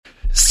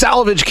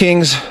Salvage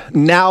Kings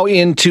now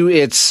into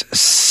its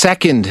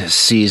second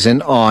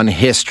season on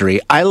History.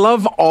 I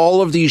love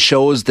all of these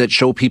shows that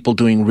show people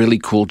doing really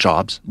cool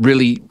jobs,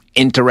 really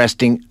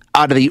interesting,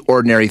 out of the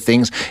ordinary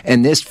things,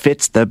 and this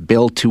fits the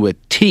bill to a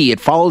T. It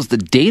follows the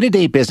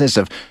day-to-day business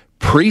of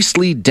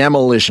Priestley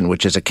Demolition,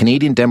 which is a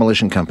Canadian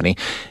demolition company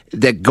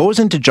that goes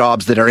into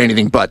jobs that are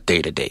anything but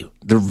day-to-day.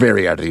 They're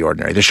very out of the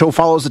ordinary. The show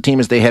follows the team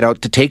as they head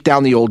out to take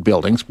down the old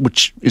buildings,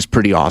 which is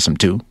pretty awesome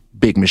too.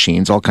 Big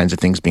machines, all kinds of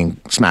things being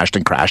smashed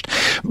and crashed.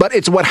 But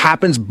it's what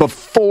happens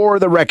before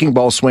the wrecking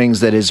ball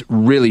swings that is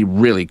really,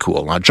 really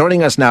cool. Now,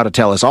 joining us now to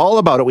tell us all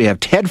about it, we have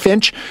Ted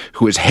Finch,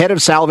 who is head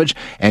of Salvage,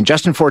 and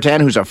Justin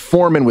Fortin, who's a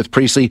foreman with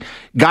Priestley.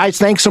 Guys,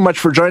 thanks so much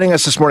for joining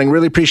us this morning.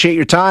 Really appreciate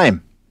your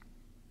time.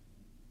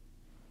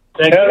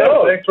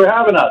 Hello, thanks for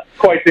having us.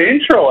 Quite the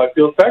intro. I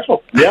feel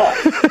special. Yeah.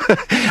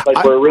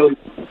 We're really...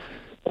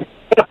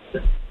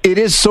 It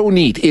is so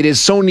neat. It is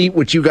so neat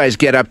what you guys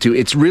get up to.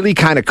 It's really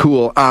kind of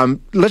cool.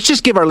 Let's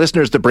just give our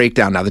listeners the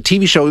breakdown now. The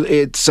TV show,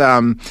 it's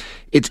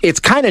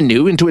kind of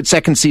new into its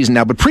second season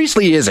now, but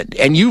Priestley isn't.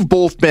 And you've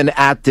both been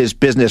at this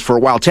business for a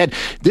while. Ted,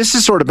 this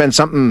has sort of been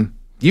something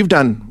you've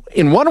done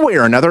in one way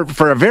or another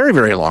for a very,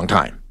 very long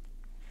time.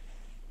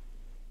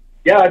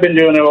 Yeah, I've been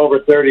doing it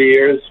over 30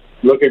 years,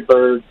 looking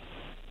for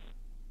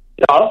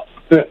stuff.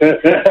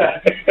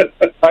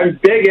 I'm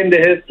big into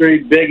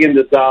history, big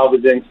into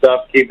salvaging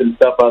stuff, keeping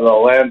stuff out of the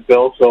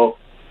landfill. So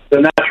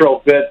the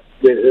natural fit,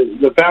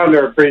 the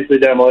founder of Priestley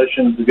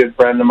Demolition is a good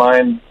friend of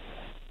mine.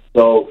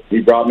 So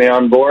he brought me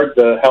on board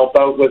to help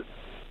out with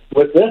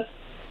this.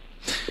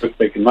 With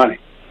making money.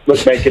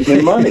 With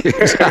making money.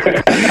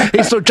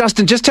 Hey, so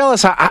Justin, just tell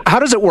us, how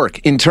does it work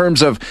in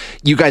terms of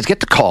you guys get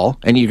the call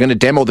and you're going to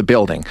demo the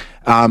building?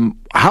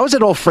 How is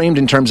it all framed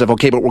in terms of,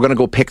 okay, but we're going to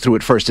go pick through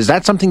it first? Is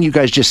that something you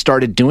guys just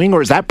started doing,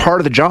 or is that part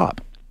of the job?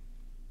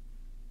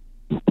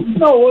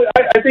 No,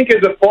 I think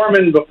as a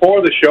foreman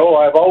before the show,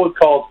 I've always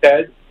called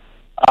Ted.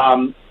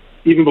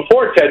 Even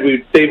before Ted,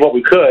 we'd save what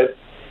we could.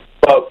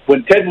 But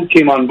when Ted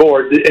came on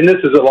board, and this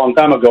is a long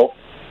time ago,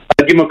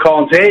 I'd give him a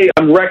call and say, hey,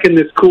 I'm wrecking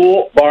this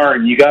cool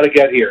barn. You got to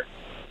get here.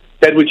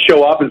 Ted would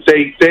show up and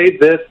say, save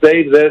this.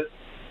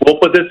 We'll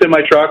put this in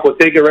my truck. We'll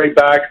take it right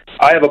back.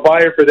 I have a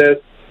buyer for this.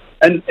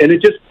 And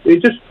it just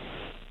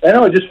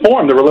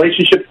formed. The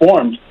relationship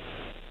formed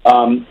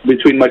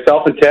between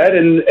myself and Ted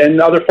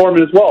and other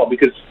foremen as well,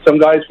 because some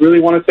guys really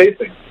want to save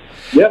things.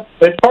 Yeah,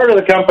 it's part of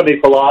the company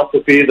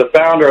philosophy. The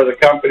founder of the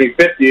company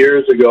 50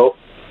 years ago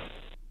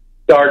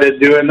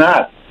started doing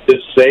that,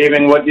 just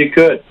saving what you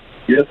could.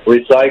 Just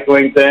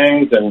recycling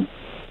things, and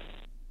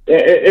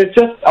it's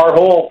just our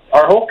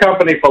whole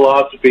company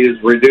philosophy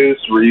is reduce,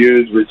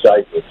 reuse,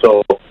 recycle.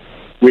 So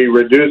we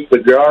reduce the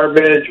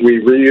garbage,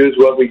 we reuse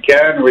what we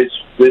can,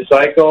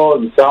 recycle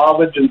and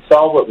salvage and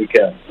sell what we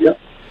can. Yeah.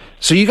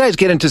 So you guys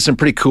get into some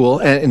pretty cool,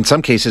 and in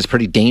some cases,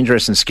 pretty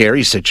dangerous and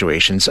scary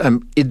situations.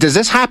 Does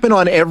this happen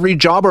on every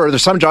job, or are there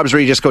some jobs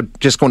where you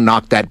just go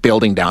knock that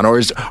building down,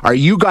 or are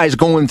you guys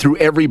going through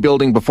every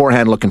building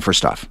beforehand looking for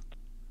stuff?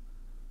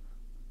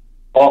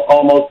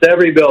 Almost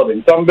every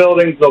building. Some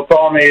buildings they'll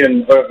call me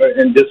and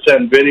just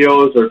send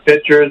videos or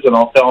pictures, and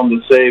I'll tell them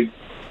to save.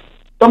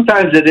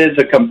 Sometimes it is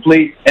a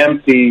complete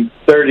empty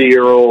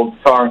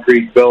 30-year-old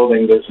concrete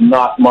building. There's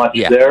not much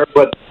there,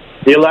 but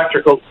the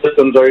electrical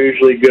systems are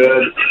usually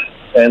good,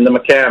 and the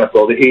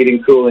mechanical, the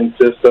heating, cooling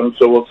system.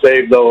 So we'll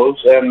save those,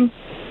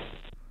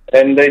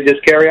 and they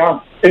just carry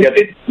on.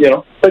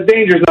 But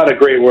danger is not a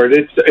great word.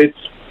 It's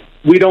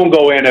we don't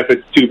go in if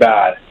it's too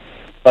bad.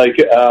 We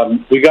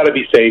got to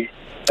be safe.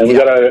 And we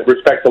got to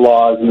respect the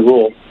laws and the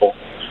rules.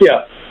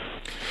 Yeah.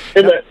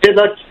 There's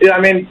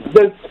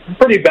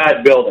pretty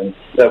bad buildings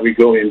that we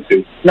go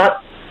into.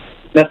 Not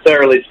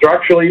necessarily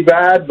structurally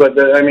bad, but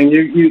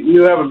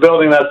you have a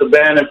building that's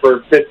abandoned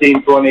for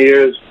 15, 20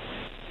 years.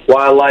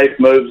 Wildlife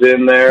moves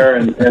in there,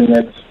 and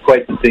it's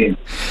quite the scene.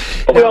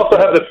 But we also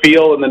have the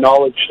feel and the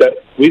knowledge that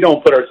we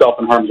don't put ourselves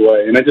in harm's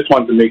way, and I just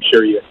wanted to make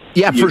sure you...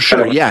 Yeah, for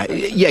sure, yeah,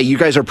 you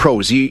guys are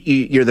pros.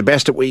 You're the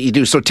best at what you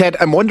do. So, Ted,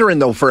 I'm wondering,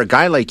 though, for a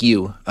guy like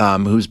you,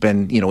 who's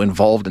been,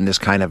 involved in this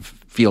kind of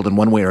field in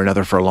one way or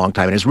another for a long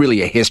time, and is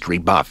really a history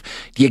buff,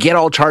 do you get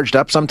all charged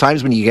up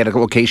sometimes when you get a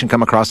location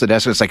come across the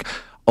desk and it's like,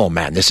 oh,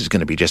 man, this is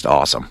going to be just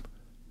awesome?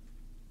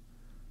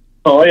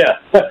 Oh, yeah.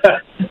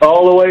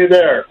 All the way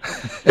there.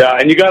 Yeah,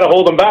 and you got to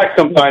hold them back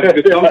sometimes,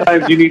 because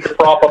sometimes you need to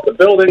prop up the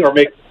building or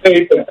make it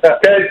safe.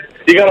 And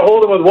you got to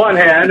hold them with one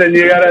hand, and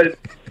you got to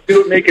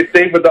make it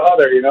safe with the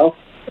other,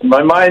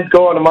 My mind's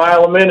going a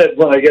mile a minute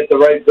when I get the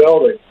right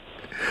building.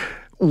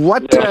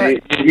 What?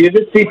 You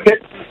just see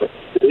pictures,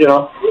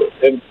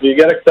 and you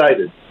get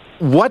excited.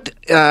 What...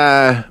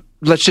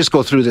 let's just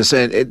go through this,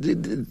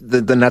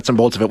 the nuts and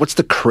bolts of it. What's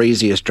the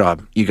craziest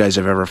job you guys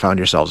have ever found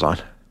yourselves on?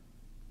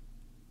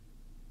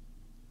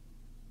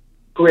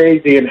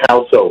 Crazy in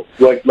household,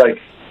 like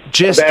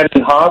just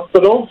abandoned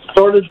hospitals,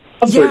 sort of.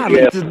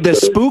 Yeah, the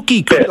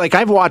spooky. Like,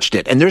 I've watched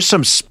it, and there's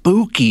some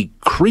spooky,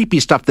 creepy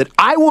stuff that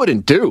I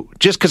wouldn't do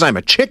just because I'm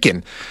a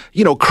chicken.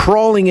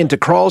 Crawling into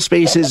crawl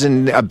spaces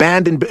and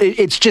abandoned.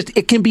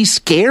 It can be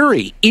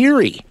scary,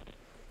 eerie.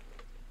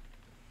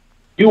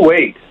 you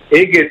wait.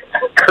 It gets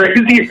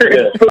crazier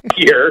and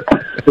spookier.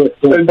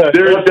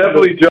 There's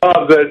definitely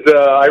jobs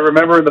that I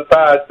remember in the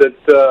past that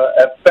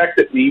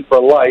affected me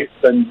for life.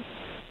 And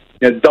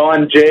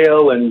Don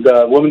Jail and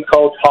Women's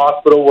College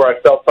Hospital, where I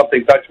felt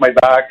something touch my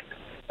back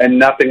and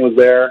nothing was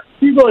there.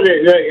 You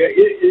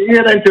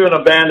get into an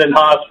abandoned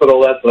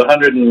hospital that's a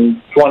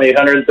 120,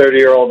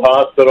 130-year-old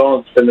hospital.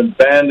 It's been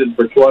abandoned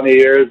for 20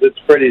 years. It's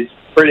pretty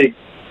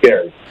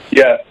scary.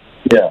 Yeah.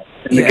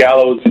 And the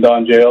gallows in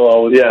Don Jail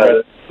always.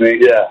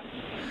 Yeah.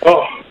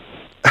 Oh,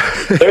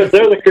 they're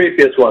the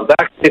creepiest ones.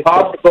 Actually,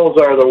 hospitals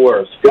are the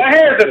worst. My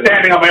hairs are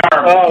standing on my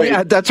arm. Oh,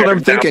 yeah, that's what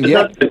I'm thinking.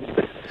 Yeah.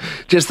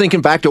 Just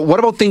thinking back to what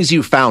about things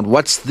you found?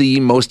 What's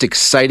the most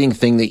exciting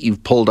thing that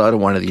you've pulled out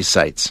of one of these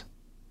sites?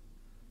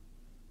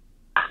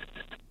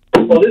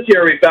 Well, this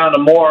year we found a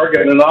morgue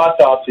and an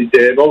autopsy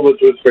table, which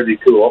was pretty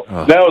cool.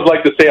 Oh. That was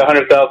like to say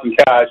 100,000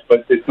 cash,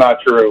 but it's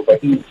not true. But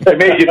it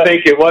made you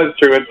think it was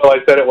true until I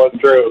said it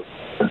wasn't true.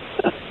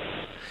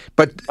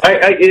 But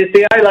I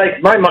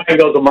like, my mind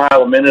goes a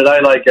mile a minute.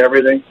 I like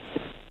everything.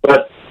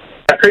 But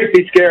a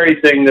creepy, scary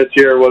thing this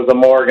year was a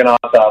morgue and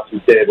autopsy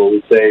table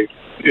we saved.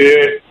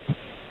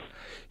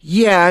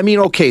 Yeah, I mean,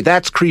 okay,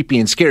 that's creepy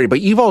and scary,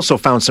 but you've also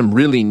found some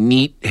really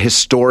neat,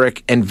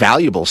 historic, and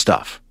valuable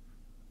stuff.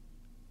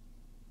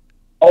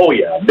 Oh,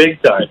 yeah,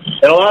 big time.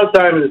 And a lot of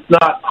times it's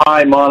not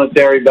high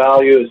monetary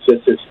value. It's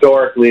just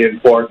historically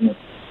important,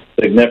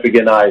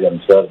 significant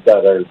items that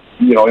are,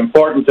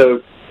 important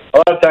to, a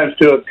lot of times,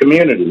 to a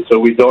community. So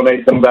we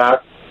donate them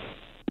back.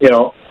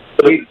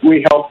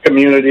 We help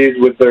communities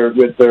with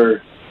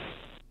their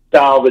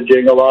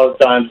salvaging. A lot of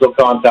times they'll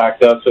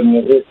contact us,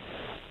 and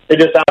they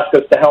just ask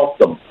us to help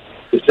them,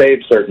 to save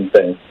certain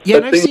things.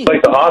 Yeah, but things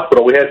like the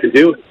hospital, we had to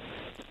do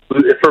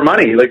it for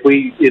money.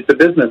 It's a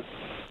business.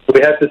 We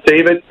had to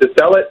save it, to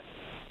sell it,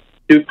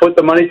 to put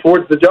the money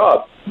towards the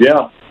job.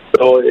 Yeah.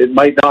 So it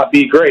might not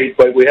be great,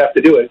 but we have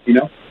to do it,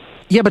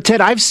 Yeah, but Ted,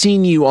 I've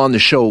seen you on the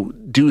show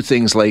do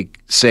things like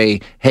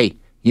say, hey,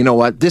 you know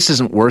what, this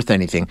isn't worth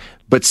anything,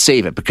 but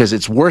save it because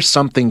it's worth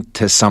something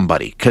to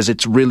somebody because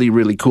it's really,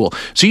 really cool.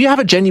 So you have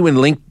a genuine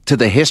link to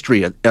the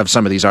history of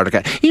some of these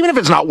artifacts. Even if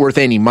it's not worth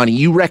any money,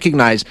 you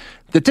recognize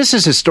that this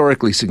is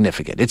historically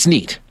significant. It's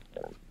neat.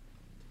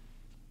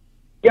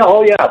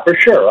 Yeah, for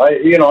sure. I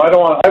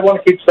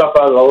want to keep stuff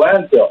out of the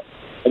landfill.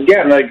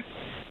 Again,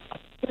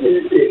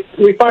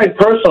 we find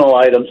personal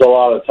items a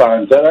lot of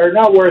times that are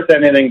not worth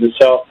anything to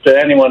sell to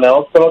anyone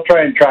else, but I'll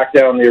try and track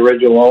down the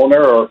original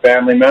owner or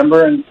family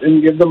member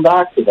and give them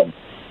back to them.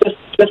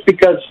 Just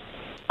because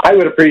I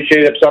would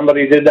appreciate if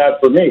somebody did that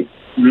for me.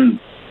 Mm-hmm.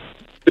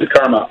 Good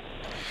karma.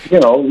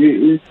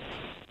 You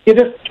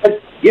just,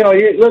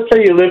 let's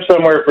say you live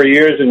somewhere for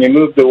years and you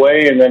moved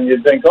away, and then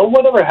you think, oh,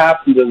 whatever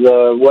happened to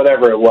the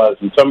whatever it was,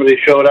 and somebody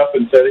showed up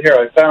and said, here,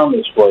 I found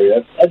this for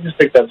you. I just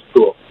think that's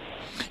cool.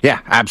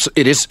 Yeah,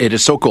 absolutely. It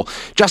is so cool.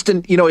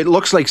 Justin, it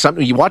looks like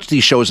something, you watch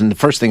these shows and the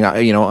first thing,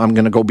 I'm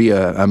going to go be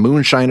a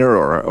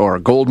moonshiner or a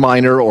gold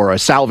miner or a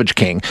salvage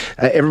king.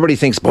 Everybody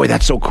thinks, boy,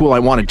 that's so cool. I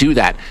want to do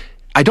that.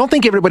 I don't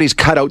think everybody's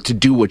cut out to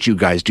do what you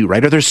guys do,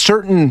 right? Are there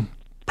certain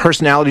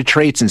personality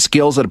traits and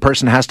skills that a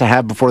person has to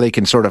have before they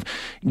can sort of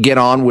get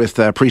on with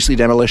Priestley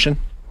Demolition?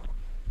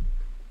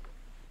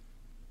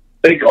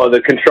 I think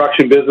the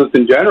construction business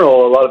in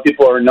general, a lot of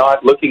people are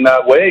not looking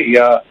that way.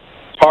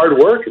 It's hard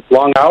work. It's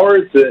long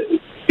hours.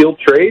 It's skilled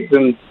trades,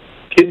 and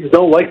kids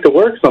don't like to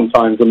work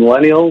sometimes. The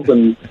millennials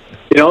and,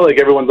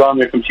 everyone's on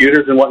their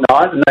computers and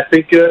whatnot. And I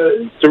think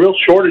it's a real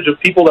shortage of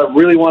people that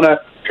really want to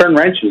turn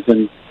wrenches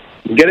and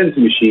get into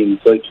machines.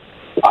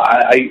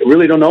 I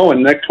really don't know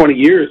in the next 20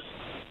 years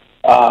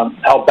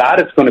how bad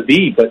it's going to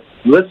be. But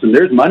listen,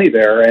 there's money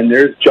there and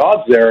there's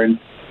jobs there. And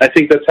I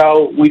think that's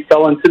how we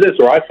fell into this,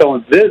 or I fell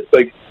into this,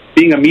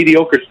 being a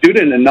mediocre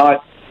student and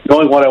not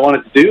knowing what I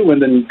wanted to do,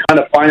 and then kind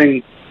of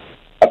finding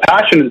a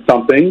passion in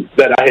something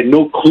that I had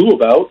no clue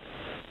about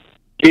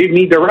gave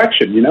me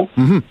direction,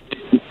 Mm-hmm.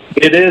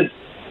 It is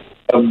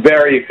a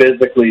very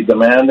physically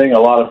demanding. A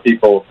lot of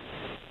people,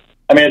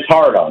 it's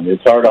hard on you.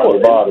 It's hard on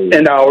your body.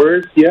 And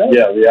hours, yeah.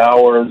 Yeah, the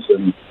hours.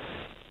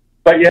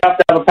 But you have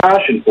to have a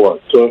passion for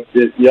it. So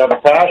if you have a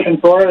passion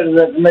for it,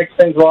 it makes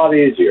things a lot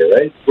easier,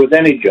 right? With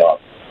any job.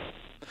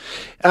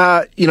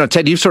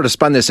 Ted, you've sort of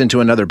spun this into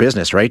another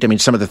business, right? I mean,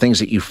 some of the things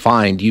that you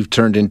find, you've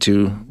turned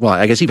into, well,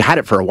 I guess you've had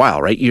it for a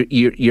while, right?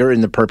 You're in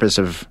the purpose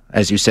of,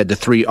 as you said, the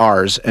 3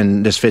 R's,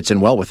 and this fits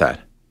in well with that.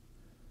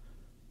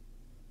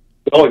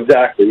 Oh,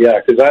 exactly, yeah,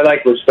 because I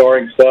like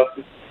restoring stuff.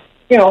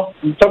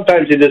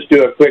 Sometimes you just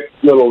do a quick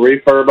little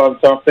refurb on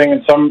something,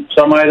 and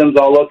some items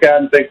I'll look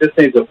at and think, this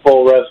needs a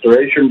full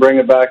restoration, bring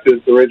it back to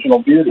its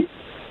original beauty.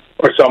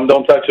 Or some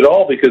don't touch it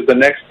all because the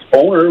next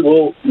owner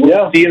will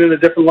see it in a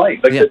different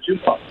light, like the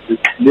jukebox.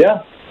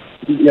 Yeah,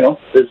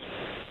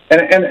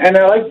 and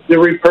I like the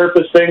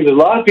repurpose things. There's a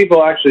lot of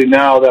people actually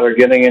now that are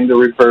getting into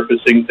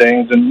repurposing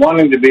things and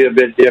wanting to be a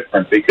bit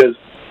different because,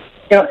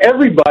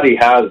 everybody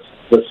has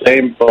the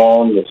same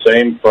phone, the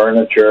same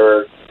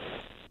furniture.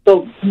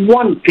 So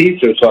one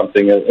piece or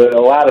something,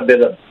 it'll add a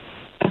bit of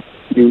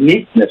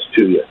uniqueness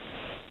to you.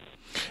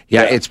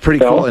 Yeah, it's pretty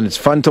cool, and it's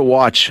fun to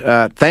watch.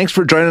 Thanks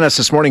for joining us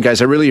this morning,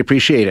 guys. I really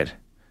appreciate it.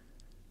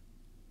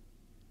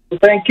 Well,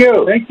 thank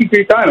you. Thank you for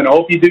your time, and I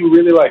hope you do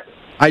really like it.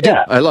 I do.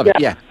 I love it.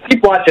 Yeah.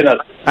 Keep watching us.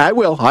 I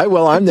will.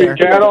 I'm there. Your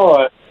channel.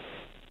 All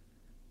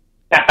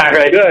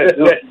right. Good.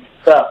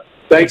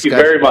 Thank you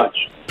guys. very much.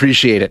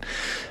 Appreciate it.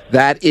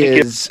 That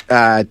is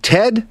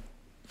Ted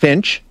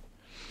Finch,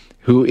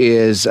 who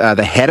is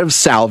the head of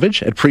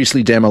salvage at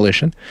Priestley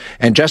Demolition,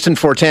 and Justin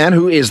Fortin,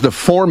 who is the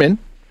foreman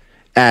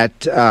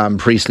at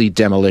Priestley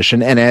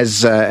Demolition. And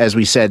as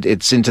we said,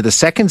 it's into the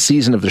second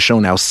season of the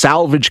show now,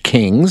 Salvage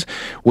Kings,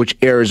 which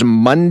airs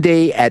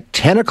Monday at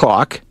 10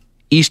 o'clock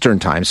Eastern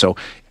Time, so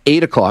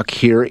 8 o'clock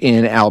here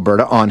in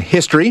Alberta on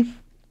History.